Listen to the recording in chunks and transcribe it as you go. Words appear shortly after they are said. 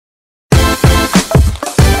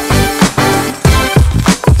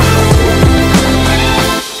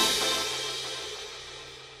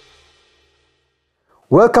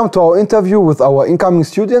Welcome to our interview with our incoming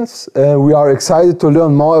students. We are excited to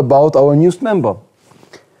learn more about our newest member.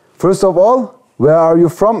 First of all, where are you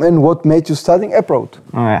from and what made you studying abroad?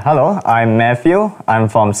 Hello, I'm Matthew. I'm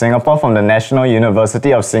from Singapore, from the National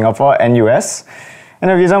University of Singapore, NUS.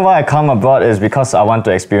 And the reason why I come abroad is because I want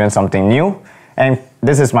to experience something new. And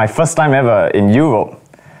this is my first time ever in Europe.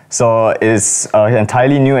 So it's an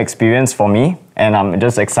entirely new experience for me. And I'm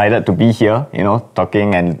just excited to be here,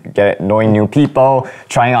 talking and knowing new people,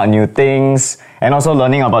 trying out new things, and also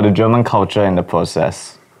learning about the German culture in the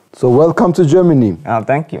process. So welcome to Germany.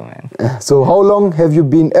 Thank you, man. So how long have you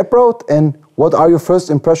been abroad and what are your first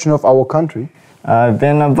impressions of our country? I've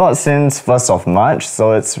been abroad since 1st of March,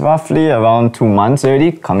 so it's roughly around 2 months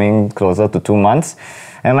already, coming closer to 2 months.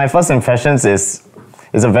 And my first impressions is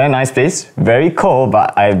it's a very nice place, very cold,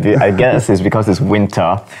 but I guess it's because it's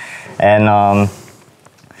winter. And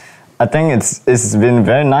I think it's been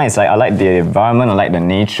very nice. Like, I like the environment, I like the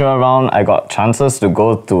nature around. I got chances to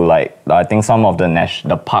go to I think some of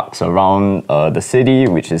the parks around the city,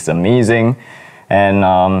 which is amazing. And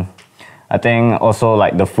I think also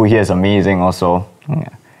the food here is amazing also. Yeah.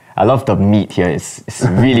 I love the meat here, it's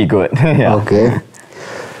really good. Yeah. Okay.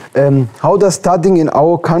 How does studying in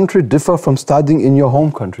our country differ from studying in your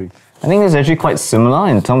home country? I think it's actually quite similar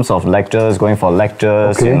in terms of lectures, going for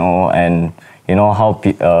lectures, okay. And how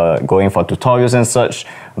going for tutorials and such.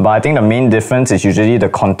 But I think the main difference is usually the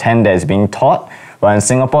content that is being taught. But in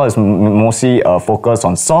Singapore, it's mostly focused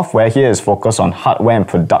on software. Here is focused on hardware and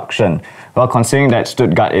production. Well, considering that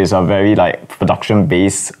Stuttgart is a very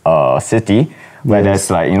production-based city, where there's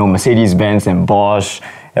Mercedes-Benz and Bosch,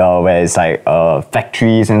 where it's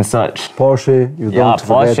factories and such. Porsche,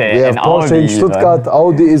 Porsche. Yeah, and Porsche Audi in Stuttgart.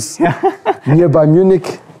 Audi is nearby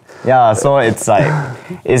Munich. Yeah, so it's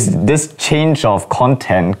this change of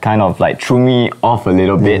content kind of threw me off a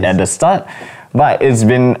little bit at the start. But it's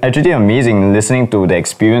been actually amazing listening to the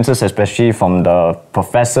experiences, especially from the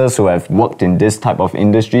professors who have worked in this type of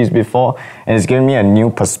industries before. And it's given me a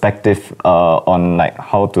new perspective on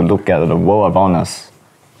how to look at the world around us.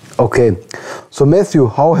 Okay, so Matthew,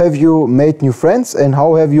 how have you made new friends and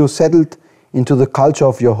how have you settled into the culture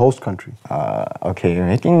of your host country? Okay,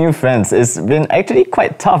 making new friends, it's been actually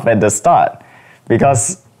quite tough at the start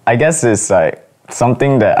because I guess it's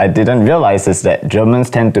something that I didn't realize is that Germans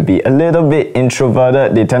tend to be a little bit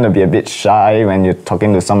introverted. They tend to be a bit shy when you're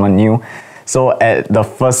talking to someone new. So at the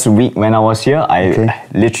first week when I was here, I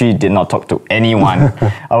literally did not talk to anyone.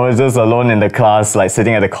 I was just alone in the class,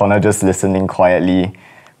 sitting at the corner, just listening quietly.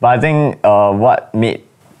 But I think what made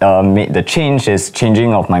the change is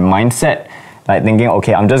changing of my mindset. Thinking,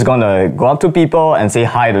 okay, I'm just gonna go up to people and say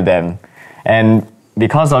hi to them. And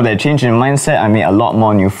because of that change in mindset, I made a lot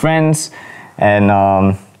more new friends. And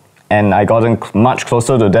I gotten much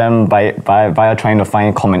closer to them via trying to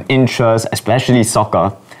find common interests, especially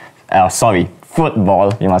soccer.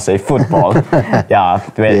 Football, you must say football. Yeah,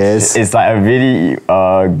 which is a really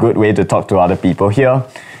good way to talk to other people here.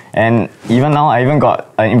 And even now, I even got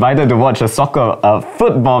invited to watch a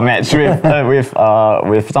football match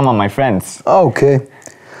with some of my friends. Oh, okay.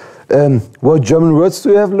 What German words do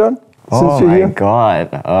you have learned since you're here? Oh my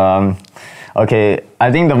God. Okay,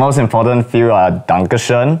 I think the most important few are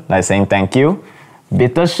Dankeschön, saying thank you.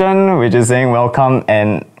 Bitteschön, which is saying welcome.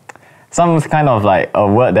 And some kind of a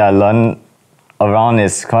word that I learned around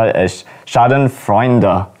is called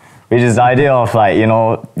Schadenfreude, which is the idea of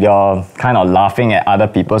you're kind of laughing at other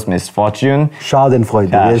people's misfortune.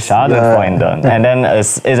 Schadenfreude, yes. Schadenfreude. And then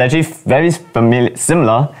it's actually very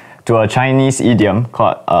similar to a Chinese idiom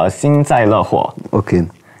called 幸灾乐祸. Okay.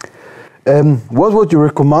 What would you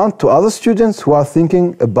recommend to other students who are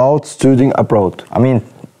thinking about studying abroad? I mean,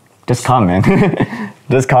 just come, man.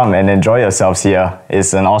 Just come and enjoy yourselves here.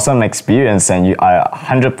 It's an awesome experience and you are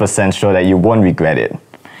 100% sure that you won't regret it.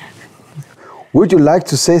 Would you like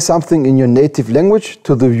to say something in your native language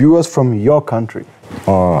to the viewers from your country?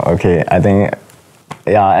 Oh, okay. I think,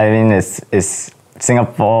 it's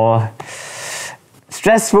Singapore.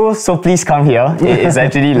 Stressful, so please come here. It's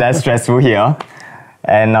actually less stressful here.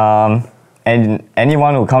 And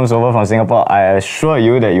anyone who comes over from Singapore, I assure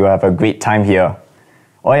you that you have a great time here.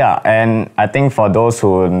 Oh yeah, and I think for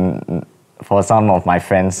some of my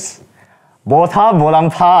friends, Bota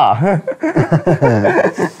Bolampa.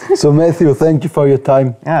 So Matthew, thank you for your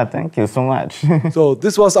time. Yeah, thank you so much. So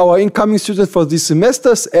this was our incoming student for these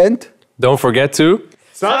semesters and don't forget to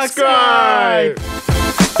subscribe!